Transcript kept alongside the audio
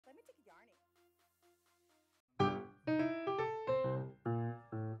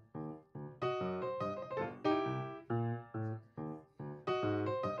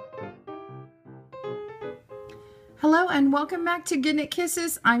Hello and welcome back to GoodKnit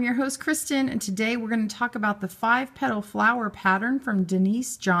Kisses. I'm your host Kristen, and today we're going to talk about the 5-petal flower pattern from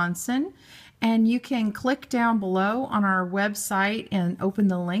Denice Johnson. And you can click down below on our website and open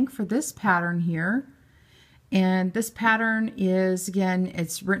the link for this pattern here. And this pattern is, again,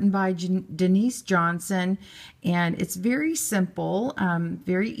 it's written by Denice Johnson, and it's very simple,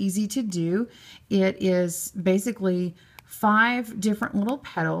 very easy to do. It is basically 5 different little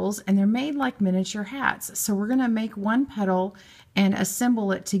petals, and they're made like miniature hats. So we're going to make one petal and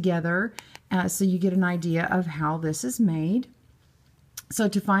assemble it together so you get an idea of how this is made. So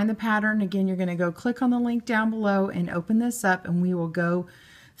to find the pattern, again, you're going to go click on the link down below and open this up, and we will go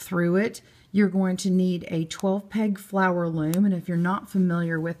through it. You're going to need a 12-peg flower loom, and if you're not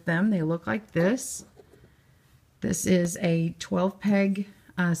familiar with them, they look like this. This is a 12-peg,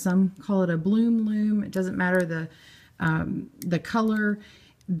 some call it a bloom loom. It doesn't matter the color.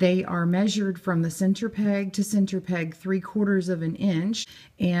 They are measured from the center peg to center peg 3/4 of an inch,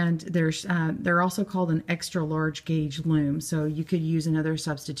 and they're also called an extra large gauge loom. So you could use another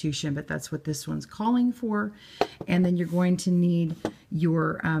substitution, but that's what this one's calling for. And then you're going to need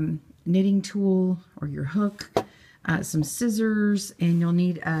your knitting tool or your hook, some scissors, and you'll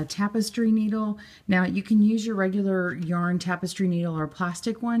need a tapestry needle. Now you can use your regular yarn tapestry needle or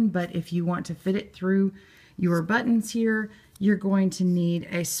plastic one, but if you want to fit it through your buttons here, you're going to need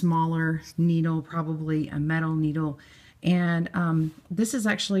a smaller needle, probably a metal needle. And this is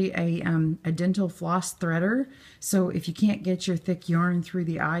actually a dental floss threader. So if you can't get your thick yarn through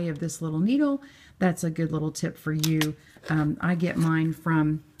the eye of this little needle, that's a good little tip for you. I get mine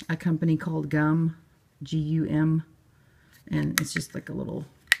from a company called Gum, G-U-M, and it's just like a little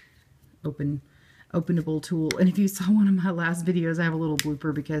openable tool. And if you saw one of my last videos, I have a little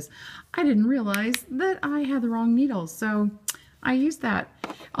blooper because I didn't realize that I had the wrong needle, so I used that.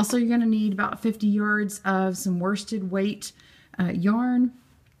 Also, you're going to need about 50 yards of some worsted weight yarn.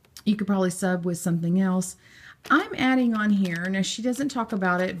 You could probably sub with something else. I'm adding on here, now she doesn't talk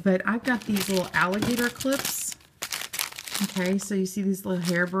about it, but I've got these little alligator clips. Okay, so you see these little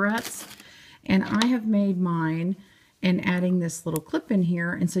hair barrettes, and I have made mine and adding this little clip in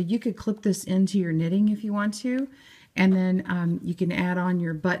here, and so you could clip this into your knitting if you want to, and then you can add on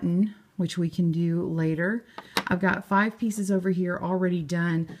your button, which we can do later. I've got 5 pieces over here already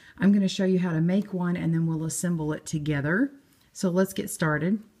done. I'm going to show you how to make one, and then we'll assemble it together. So let's get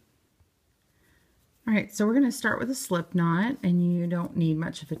started. All right, so we're going to start with a slip knot, and you don't need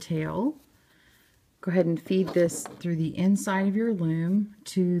much of a tail. Go ahead and feed this through the inside of your loom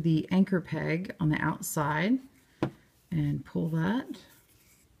to the anchor peg on the outside and pull that.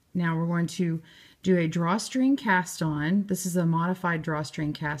 Now we're going to do a drawstring cast on. This is a modified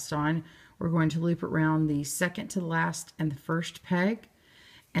drawstring cast on. We're going to loop around the second to last and the first peg,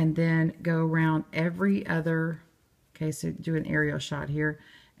 and then go around every other, okay, so do an aerial shot here,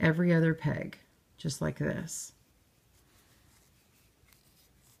 every other peg, just like this.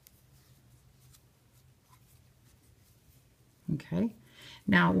 Okay,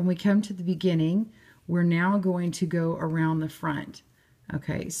 now when we come to the beginning, we're now going to go around the front.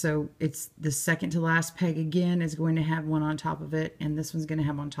 Okay, so it's the second to last peg again is going to have one on top of it, and this one's going to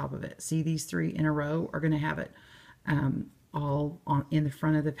have on top of it. See, these 3 in a row are going to have it all in the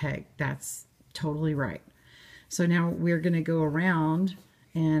front of the peg. That's totally right. So now we're going to go around,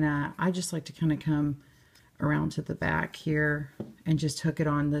 and I just like to kind of come around to the back here and just hook it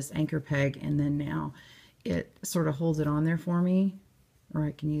on this anchor peg, and then now it sort of holds it on there for me, or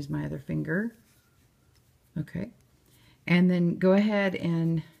I can use my other finger. Okay, and then go ahead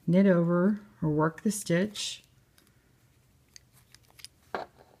and knit over or work the stitch. Okay.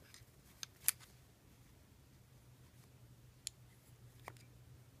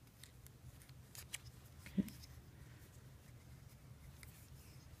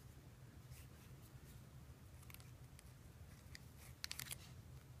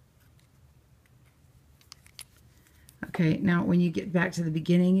 Okay, now when you get back to the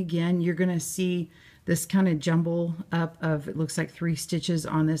beginning again, you're going to see this kind of jumble up of, it looks like 3 stitches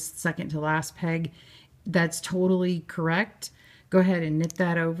on this second to last peg. That's totally correct. Go ahead and knit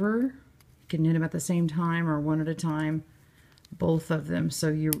that over. You can knit them at the same time or one at a time, both of them. So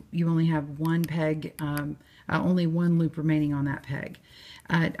you only have one peg, only one loop remaining on that peg.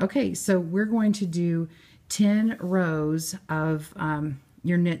 Okay, so we're going to do 10 rows of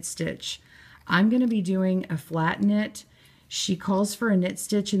your knit stitch. I'm going to be doing a flat knit. She calls for a knit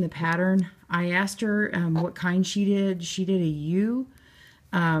stitch in the pattern. I asked her what kind she did. She did a U,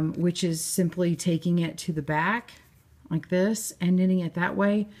 which is simply taking it to the back like this and knitting it that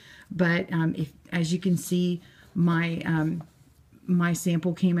way. But as you can see, my my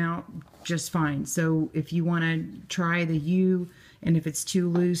sample came out just fine. So if you want to try the U, and if it's too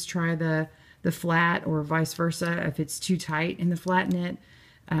loose, try the flat, or vice versa. If it's too tight in the flat knit,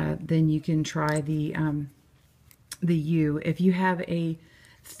 then you can try the U. If you have a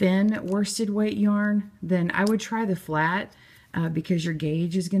thin worsted weight yarn, then I would try the flat because your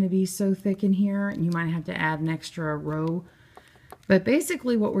gauge is going to be so thick in here, and you might have to add an extra row. But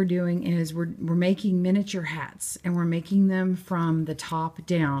basically what we're doing is we're making miniature hats, and we're making them from the top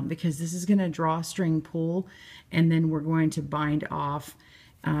down, because this is going to drawstring pull, and then we're going to bind off,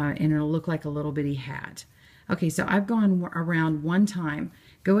 and it'll look like a little bitty hat. Okay, so I've gone around one time.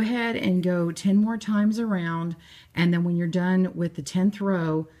 Go ahead and go 10 more times around, and then when you're done with the 10th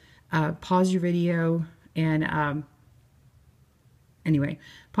row, pause your video, and anyway,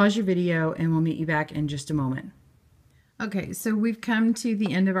 pause your video, and we'll meet you back in just a moment. Okay, so we've come to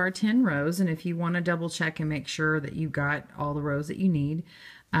the end of our 10 rows, and if you want to double check and make sure that you've got all the rows that you need,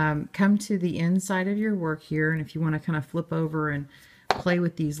 come to the inside of your work here, and if you want to kind of flip over and play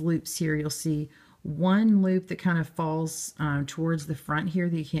with these loops here, you'll see one loop that kind of falls towards the front here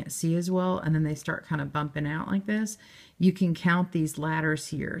that you can't see as well, and then they start kind of bumping out like this. You can count these ladders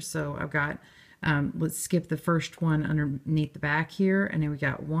here. So I've got, let's skip the first one underneath the back here, and then we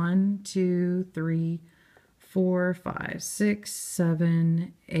got 1, 2, 3, 4, 5, 6,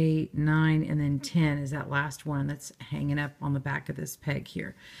 7, 8, 9, and then 10 is that last one that's hanging up on the back of this peg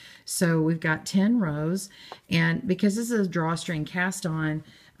here. So we've got 10 rows, and because this is a drawstring cast on,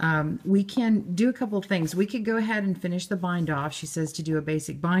 we can do a couple of things. We could go ahead and finish the bind off. She says to do a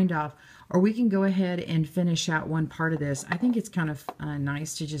basic bind off, or we can go ahead and finish out one part of this. I think it's kind of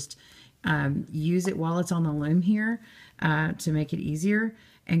nice to just use it while it's on the loom here to make it easier.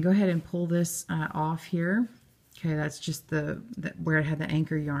 And go ahead and pull this off here. Okay, that's just where it had the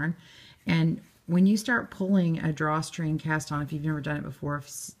anchor yarn. And when you start pulling a drawstring cast on, if you've never done it before,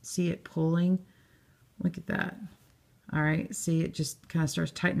 see it pulling, look at that. All right, see, it just kind of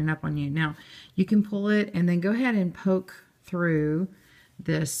starts tightening up on you. Now, you can pull it and then go ahead and poke through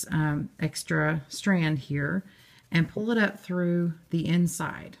this extra strand here and pull it up through the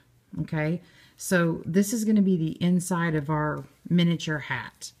inside, okay? So this is going to be the inside of our miniature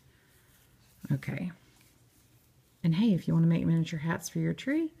hat, okay? And hey, if you want to make miniature hats for your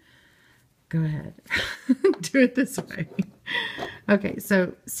tree, go ahead. Do it this way. Okay,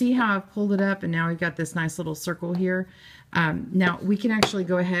 so see how I've pulled it up, and now we've got this nice little circle here. Now we can actually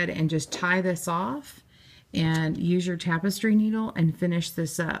go ahead and just tie this off and use your tapestry needle and finish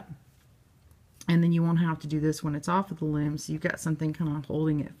this up. And then you won't have to do this when it's off of the loom, so you've got something kind of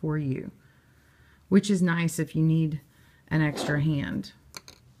holding it for you, which is nice if you need an extra hand.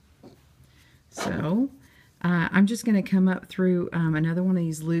 So I'm just going to come up through another one of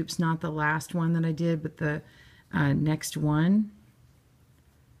these loops, not the last one that I did, but the next one.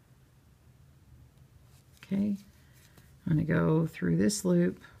 Okay, I'm going to go through this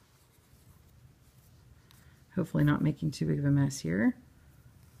loop, hopefully not making too big of a mess here.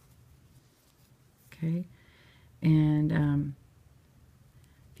 Okay, and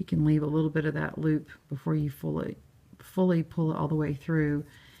if you can leave a little bit of that loop before you fully pull it all the way through,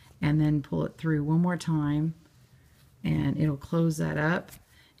 and then pull it through one more time, and it'll close that up.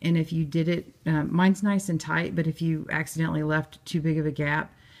 And if you did it, mine's nice and tight, but if you accidentally left too big of a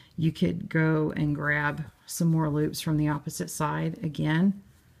gap, you could go and grab some more loops from the opposite side again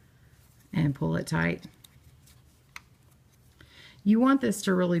and pull it tight. You want this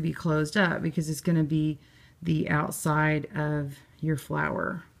to really be closed up because it's going to be the outside of your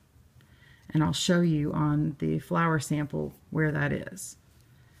flower. And I'll show you on the flower sample where that is.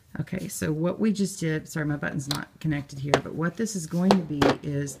 Okay, so what we just did, sorry my button's not connected here, but what this is going to be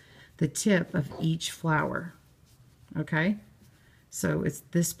is the tip of each flower. Okay, so it's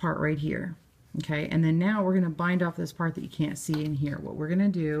this part right here. Okay, and then now we're going to bind off this part that you can't see in here. What we're going to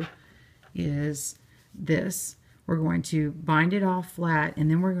do is this. We're going to bind it off flat, and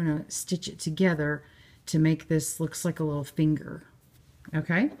then we're going to stitch it together to make this looks like a little finger.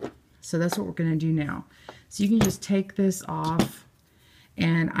 Okay, so that's what we're going to do now. So you can just take this off,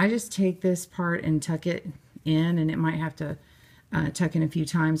 and I just take this part and tuck it in, and it might have to tuck in a few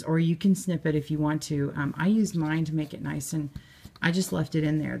times, or you can snip it if you want to. I used mine to make it nice, and I just left it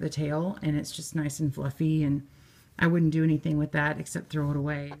in there, the tail, and it's just nice and fluffy, and I wouldn't do anything with that except throw it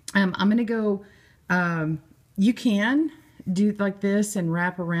away. I'm going to go, you can do like this and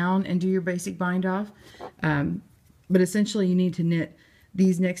wrap around and do your basic bind off, but essentially you need to knit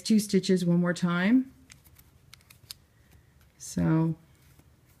these next two stitches one more time. So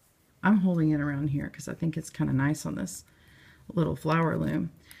I'm holding it around here because I think it's kind of nice on this little flower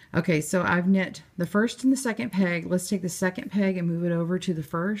loom. Okay, so I've knit the first and the second peg. Let's take the second peg and move it over to the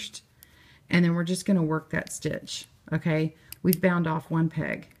first. and then we're just going to work that stitch. Okay, we've bound off one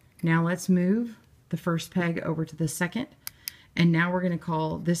peg. Now let's move the first peg over to the second, and now we're going to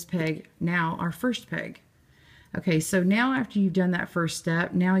call this peg now our first peg. Okay, so now after you've done that first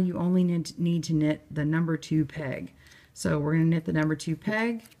step, now you only need to knit the number 2 peg. So we're going to knit the number 2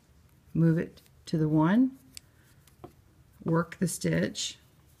 peg, move it to the 1, work the stitch,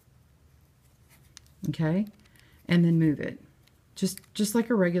 okay, and then move it. Just like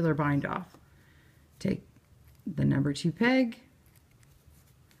a regular bind off. Take the number 2 peg,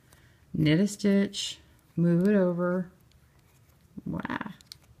 knit a stitch, move it over, wow,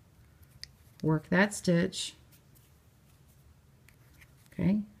 work that stitch,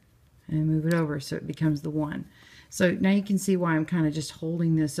 okay, and move it over so it becomes the 1. So now you can see why I'm kind of just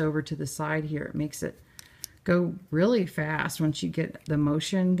holding this over to the side here. It makes it go really fast once you get the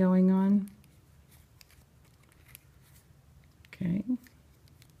motion going on. Okay,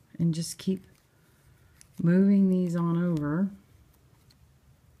 and just keep moving these on over.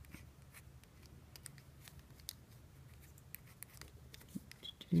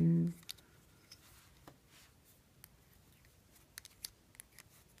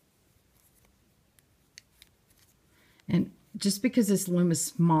 And just because this loom is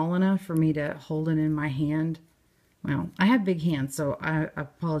small enough for me to hold it in my hand, well, I have big hands, so I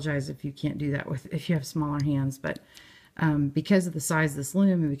apologize if you can't do that if you have smaller hands, but because of the size of this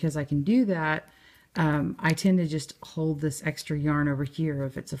loom and because I can do that, I tend to just hold this extra yarn over here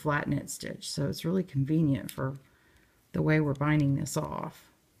if it's a flat knit stitch. So it's really convenient for the way we're binding this off.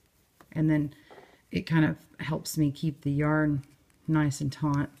 And then it kind of helps me keep the yarn nice and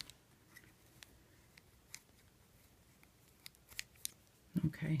taut.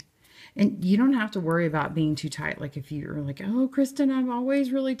 Okay. And you don't have to worry about being too tight. Like if you're like, oh, Kristen, I'm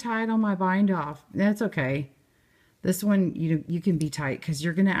always really tight on my bind off. That's okay. This one, you can be tight because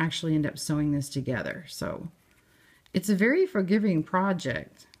you're going to actually end up sewing this together. So it's a very forgiving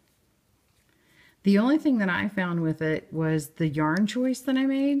project. The only thing that I found with it was the yarn choice that I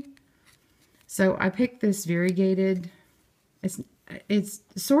made. So I picked this variegated. It's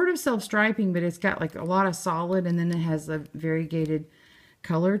sort of self-striping, but it's got like a lot of solid, and then it has a variegated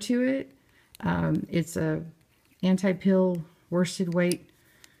color to it. It's a anti-pill worsted weight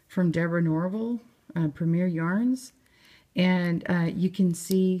from Deborah Norville, Premier Yarns, and you can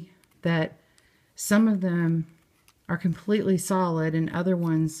see that some of them are completely solid and other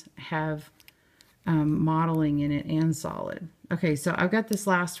ones have modeling in it and solid. Okay, so I've got this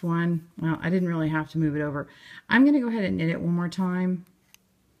last one. Well, I didn't really have to move it over. I'm going to go ahead and knit it one more time,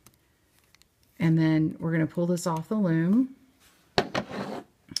 and then we're going to pull this off the loom.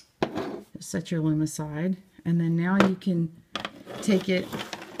 Just set your loom aside, and then now you can take it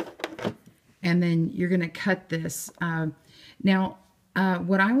and then you're going to cut this. Now,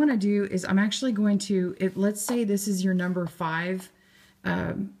 what I want to do is I'm actually going to, let's say this is your number 5,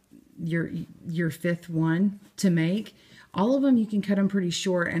 your fifth one to make. All of them, you can cut them pretty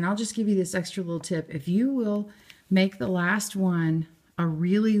short, and I'll just give you this extra little tip. If you will make the last one a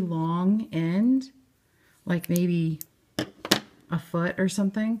really long end, like maybe a foot or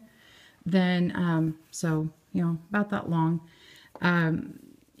something, then, so, you know, about that long,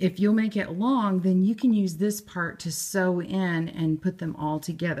 if you'll make it long, then you can use this part to sew in and put them all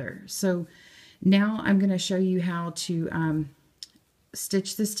together. So now I'm going to show you how to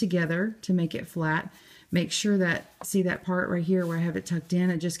stitch this together to make it flat. Make sure that, see that part right here where I have it tucked in,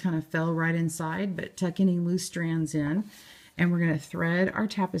 it just kind of fell right inside, but tuck any loose strands in. And we're going to thread our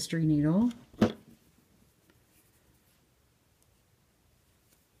tapestry needle.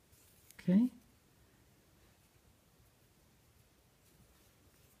 Okay.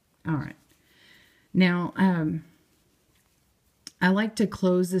 All right. Now, I like to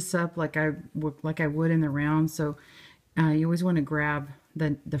close this up like I would in the round. So you always want to grab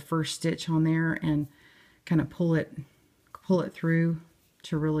the first stitch on there and kind of pull it through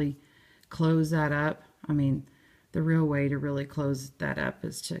to really close that up. I mean, the real way to really close that up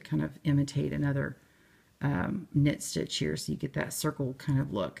is to kind of imitate another knit stitch here, so you get that circle kind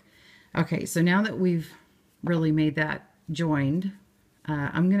of look. Okay, so now that we've really made that joined,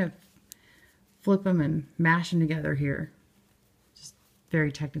 I'm going to flip them and mash them together here. Just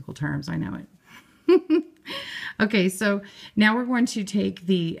very technical terms, I know it. Okay, so now we're going to take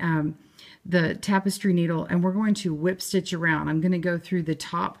the tapestry needle and we're going to whip stitch around. I'm going to go through the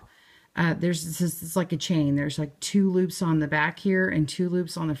top. This is like a chain. There's like 2 loops on the back here and 2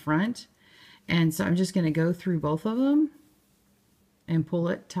 loops on the front. And so I'm just going to go through both of them and pull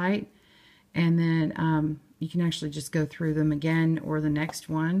it tight. And then you can actually just go through them again or the next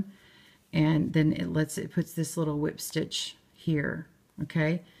one. And then it puts this little whip stitch here.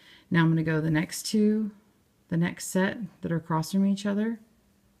 Okay. Now I'm going to go the next two, the next set that are across from each other,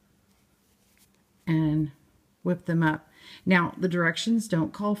 and whip them up. Now the directions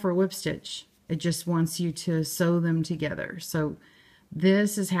don't call for a whip stitch. It just wants you to sew them together. So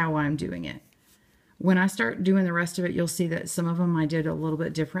this is how I'm doing it. When I start doing the rest of it, you'll see that some of them I did a little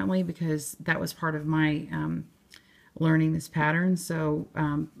bit differently because that was part of my learning this pattern. So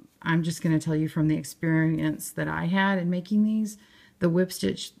I'm just going to tell you from the experience that I had in making these. The whip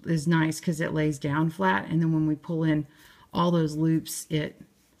stitch is nice because it lays down flat, and then when we pull in all those loops,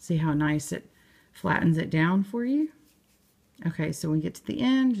 see how nice it flattens it down for you. Okay, so when we get to the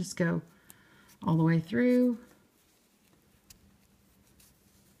end, just go all the way through.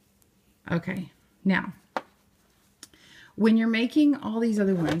 Okay, now when you're making all these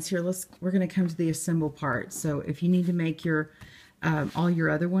other ones here, we're going to come to the assemble part. So if you need to make your all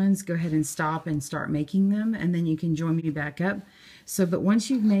your other ones, go ahead and stop and start making them, and then you can join me back up. So, but once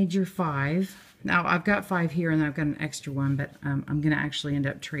you've made your 5, now I've got 5 here and I've got an extra one, but I'm going to actually end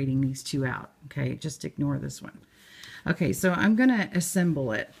up trading these 2 out. Okay, just ignore this one. Okay, so I'm going to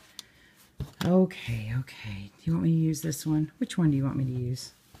assemble it. Okay. Do you want me to use this one? Which one do you want me to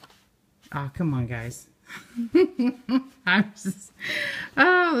use? Oh, come on, guys.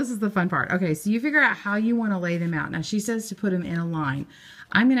 Oh, this is the fun part. Okay, so you figure out how you want to lay them out. Now, she says to put them in a line.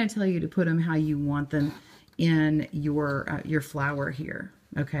 I'm going to tell you to put them how you want them in your flower here.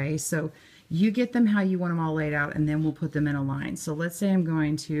 Okay, so you get them how you want them all laid out, and then we'll put them in a line. So let's say I'm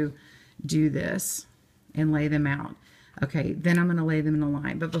going to do this and lay them out. Okay, then I'm going to lay them in a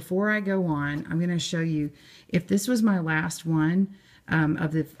line. But before I go on, I'm going to show you, if this was my last one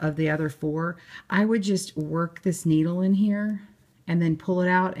of the other 4, I would just work this needle in here and then pull it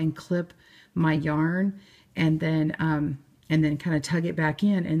out and clip my yarn, and then kind of tug it back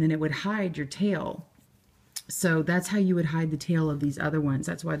in, and then it would hide your tail. So that's how you would hide the tail of these other ones.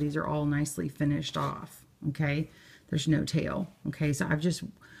 That's why these are all nicely finished off. Okay, there's no tail. Okay, so I've just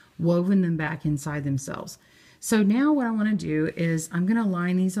woven them back inside themselves. So now what I want to do is I'm going to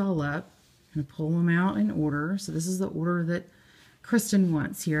line these all up. I'm going to pull them out in order. So this is the order that Kristen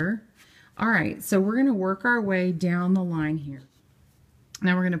wants here. All right, so we're going to work our way down the line here.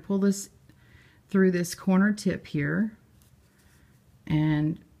 Now we're going to pull this through this corner tip here,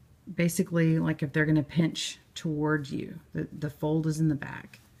 and basically, like if they're going to pinch towards you, the fold is in the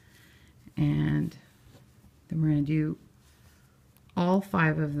back. And then we're going to do all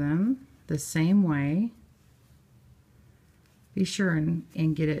 5 of them the same way. Be sure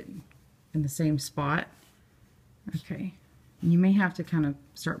and get it in the same spot. Okay. And you may have to kind of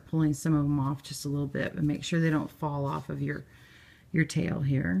start pulling some of them off just a little bit, but make sure they don't fall off of your tail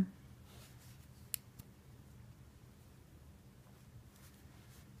here.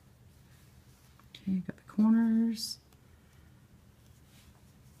 Okay, got the corners.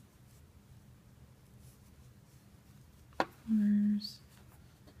 Corners.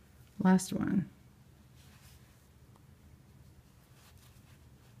 Last one.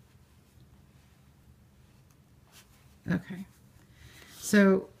 Okay,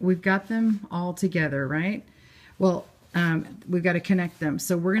 so we've got them all together, right? Well, we've got to connect them.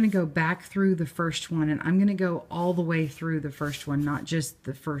 So we're going to go back through the first one, and I'm going to go all the way through the first one, not just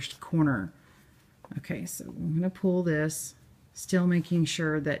the first corner. Okay, so I'm going to pull this, still making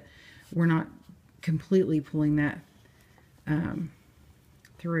sure that we're not completely pulling that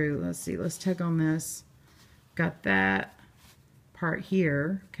through. Let's see, let's tug on this. Got that part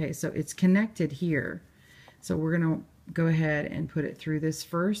here. Okay, so it's connected here. So we're going to go ahead and put it through this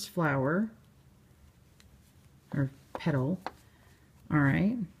first flower or petal. All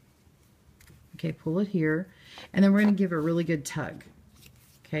right. Okay, pull it here. And then we're going to give it a really good tug.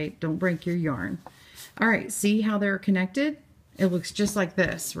 Okay, don't break your yarn. All right, see how they're connected? It looks just like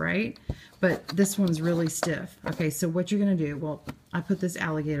this, right? But this one's really stiff. Okay, so what you're going to do, well, I put this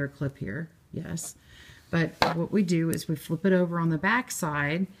alligator clip here, yes. But what we do is we flip it over on the back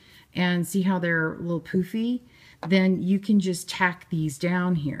side, and see how they're a little poofy? Then you can just tack these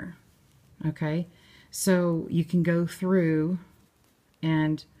down here, okay? So you can go through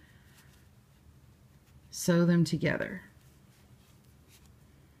and sew them together.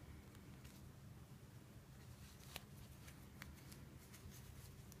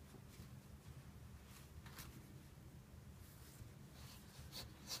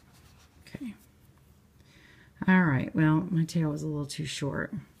 Okay. All right, well, my tail was a little too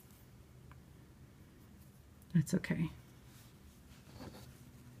short. That's okay.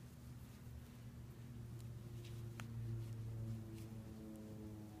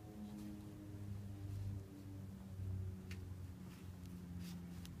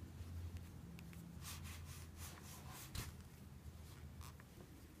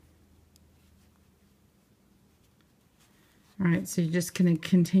 All right, so you're just going to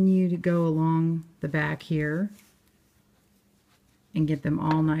continue to go along the back here and get them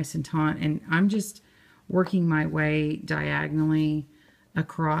all nice and taut. And I'm just working my way diagonally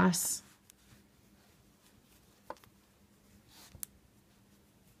across.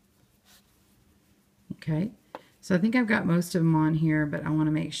 Okay, so I think I've got most of them on here, but I want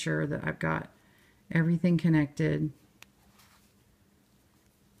to make sure that I've got everything connected.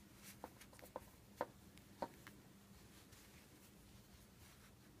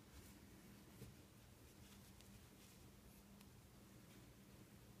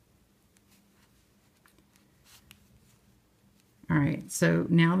 All right, so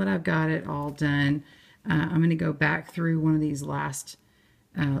now that I've got it all done, I'm going to go back through one of these last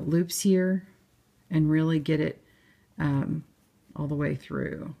loops here and really get it all the way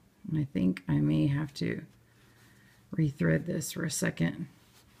through. And I think I may have to rethread this for a second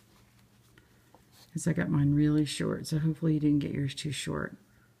because I got mine really short, so hopefully you didn't get yours too short.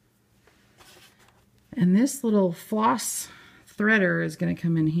 And this little floss threader is going to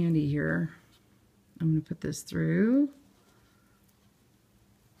come in handy here. I'm going to put this through.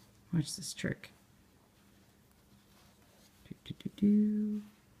 Watch this trick.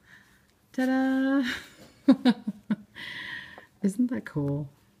 Ta-da! Isn't that cool?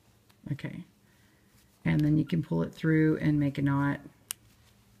 Okay. And then you can pull it through and make a knot.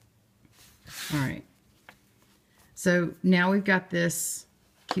 All right. So now we've got this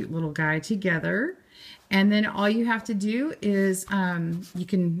cute little guy together. And then all you have to do is you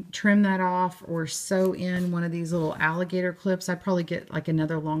can trim that off or sew in one of these little alligator clips. I'd probably get like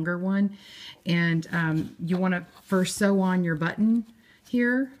another longer one. And you want to first sew on your button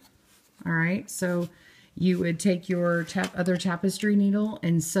here. All right, so you would take your other tapestry needle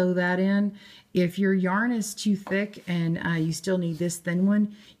and sew that in. If your yarn is too thick and you still need this thin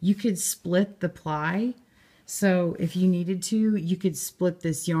one, you could split the ply. So if you needed to, you could split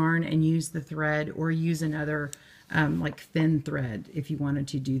this yarn and use the thread or use another like thin thread if you wanted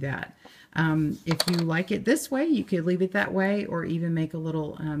to do that. If you like it this way, you could leave it that way or even make a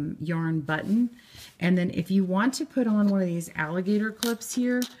little yarn button. And then if you want to put on one of these alligator clips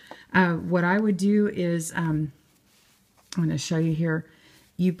here, what I would do is, I'm going to show you here,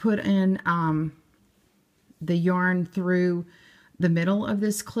 you put in the yarn through the middle of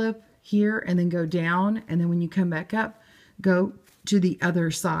this clip here and then go down, and then when you come back up, go to the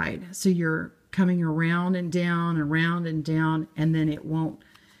other side. So you're coming around and down, and then it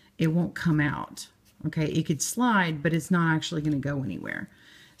won't come out. Okay, it could slide, but it's not actually going to go anywhere.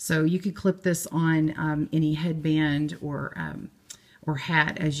 So you could clip this on any headband or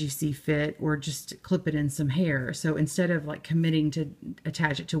hat as you see fit, or just clip it in some hair. So instead of like committing to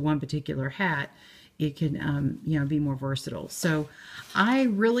attach it to one particular hat, it can you know, be more versatile. So I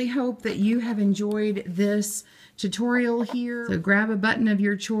really hope that you have enjoyed this tutorial here. So grab a button of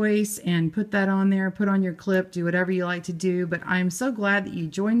your choice and put that on there, put on your clip, do whatever you like to do. But I'm so glad that you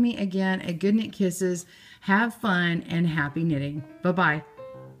joined me again at GoodKnit Kisses. Have fun and happy knitting. Bye-bye.